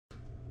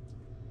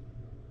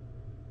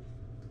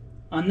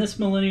on this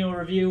millennial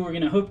review, we're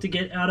going to hope to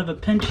get out of a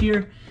pinch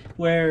here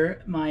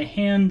where my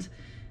hand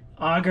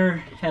auger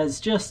has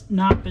just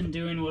not been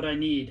doing what I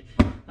need.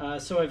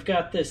 So I've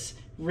got this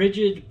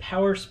RIDGID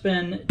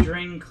PowerSpin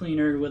drain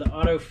cleaner with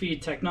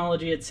AUTOFEED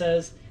technology, it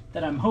says,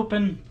 that I'm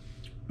hoping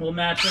will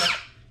match up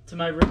to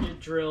my RIDGID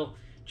drill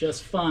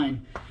just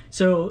fine.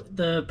 So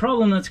the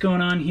problem that's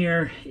going on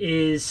here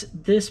is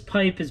this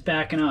pipe is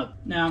backing up.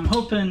 Now I'm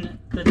hoping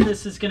that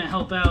this is going to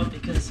help out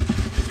because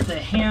the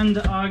hand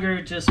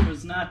auger just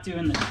was not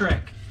doing the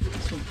trick.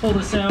 So we'll pull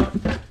this out,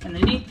 and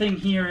the neat thing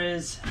here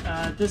is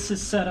this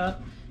is set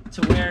up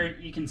to where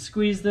you can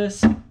squeeze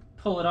this,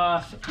 pull it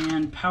off,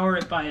 and power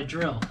it by a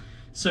drill.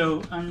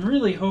 So I'm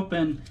really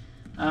hoping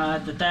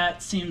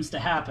that seems to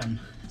happen.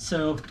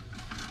 So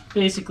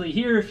basically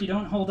here, if you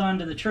don't hold on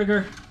to the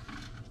trigger,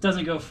 it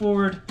doesn't go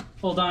forward.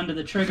 Hold on to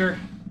the trigger,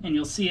 and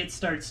you'll see it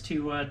starts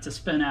to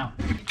spin out.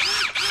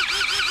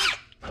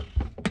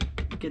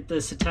 Get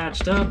this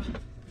attached up.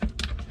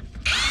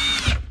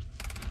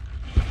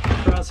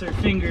 Cross our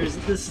fingers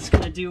that this is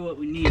going to do what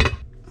we need.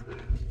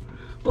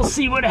 We'll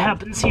see what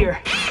happens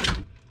here.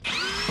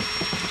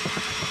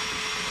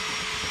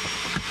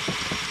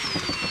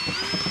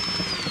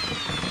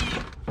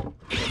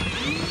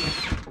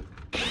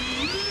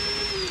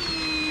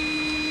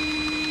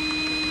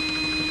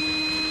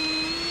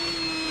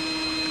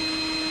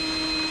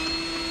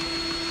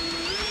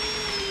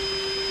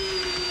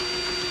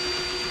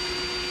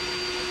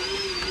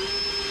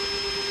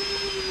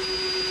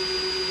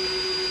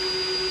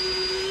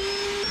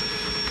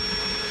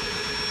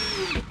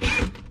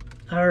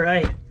 All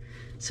right,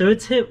 so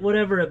it's hit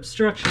whatever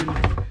obstruction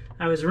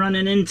I was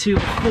running into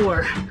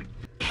before.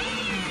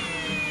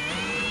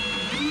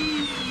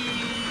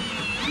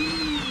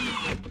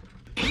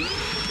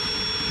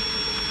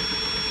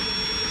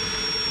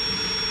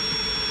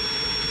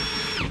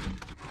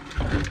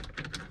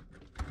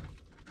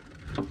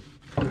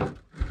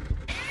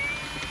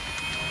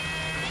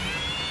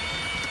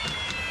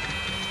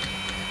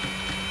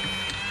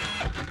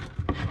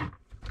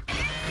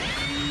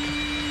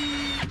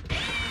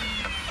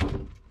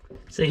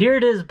 So here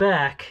it is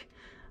back.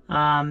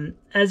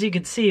 As you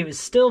can see, it was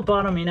still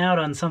bottoming out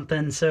on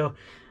something, so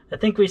I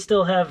think we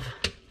still have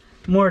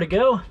more to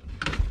go.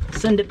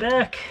 Send it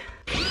back.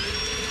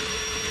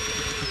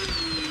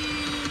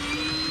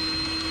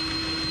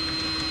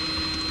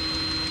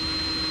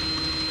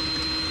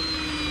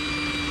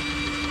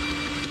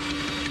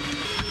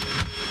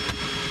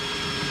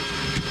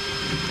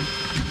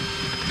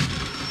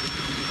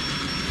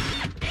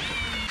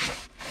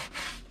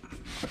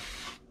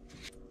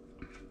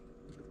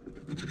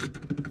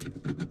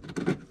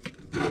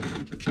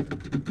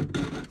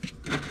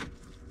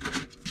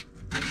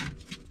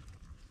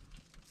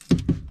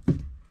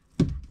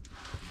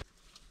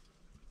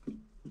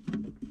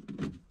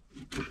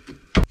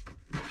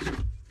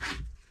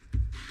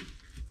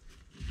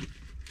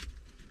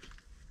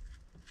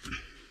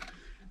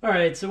 All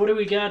right, so what do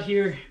we got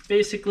here?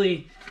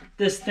 Basically,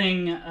 this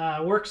thing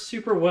works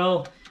super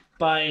well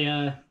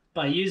by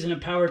using a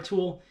power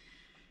tool.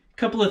 A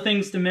couple of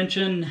things to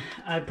mention.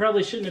 I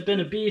probably shouldn't have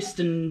been a beast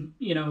and,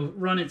 you know,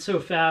 run it so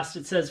fast.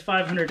 It says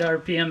 500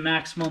 RPM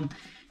maximum.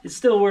 It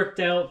still worked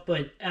out,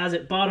 but as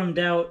it bottomed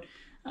out,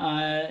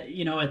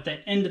 you know, at the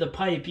end of the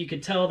pipe, you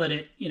could tell that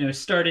it, you know,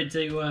 started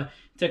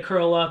to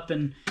curl up,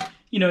 and,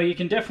 you know, you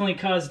can definitely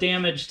cause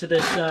damage to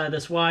this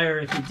this wire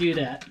if you do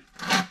that.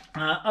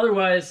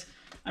 Otherwise,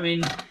 I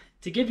mean,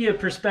 to give you a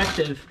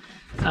perspective,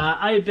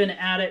 I had been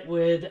at it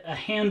with a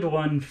hand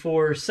one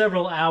for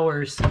several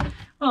hours.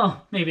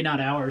 Well, maybe not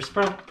hours,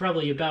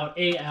 probably about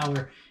an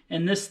hour.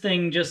 And this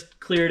thing just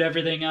cleared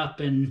everything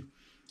up in,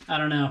 I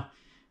don't know,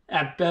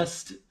 at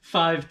best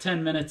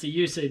 5-10 minutes of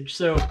usage.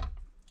 So,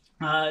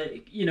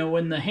 you know,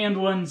 when the hand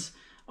ones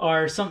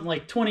are something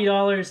like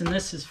 $20 and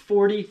this is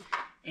 $40,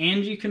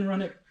 and you can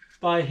run it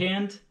by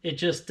hand, it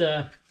just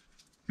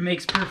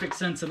makes perfect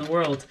sense in the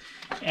world.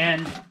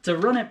 And to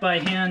run it by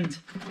hand,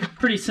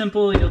 pretty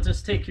simple. You'll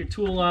just take your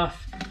tool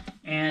off,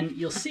 and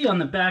you'll see on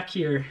the back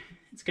here,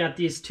 it's got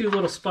these two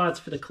little spots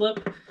for the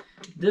clip.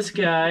 This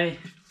guy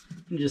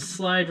can just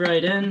slide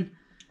right in,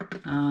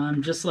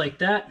 just like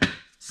that,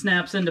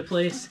 snaps into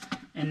place,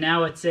 and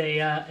now it's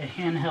a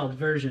handheld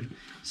version.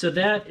 So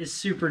that is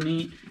super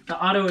neat. The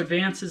auto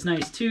advance is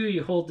nice too.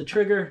 You hold the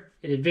trigger,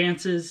 it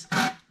advances.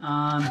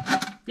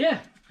 Yeah,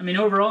 I mean,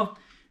 overall,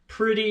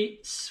 pretty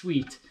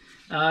sweet.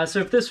 So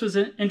if this was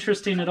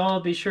interesting at all,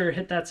 be sure to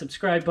hit that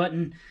subscribe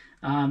button.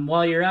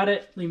 While you're at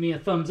it, leave me a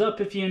thumbs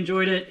up if you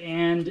enjoyed it,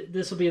 and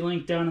this will be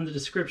linked down in the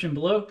description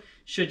below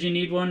should you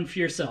need one for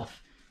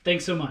yourself.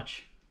 Thanks so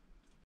much.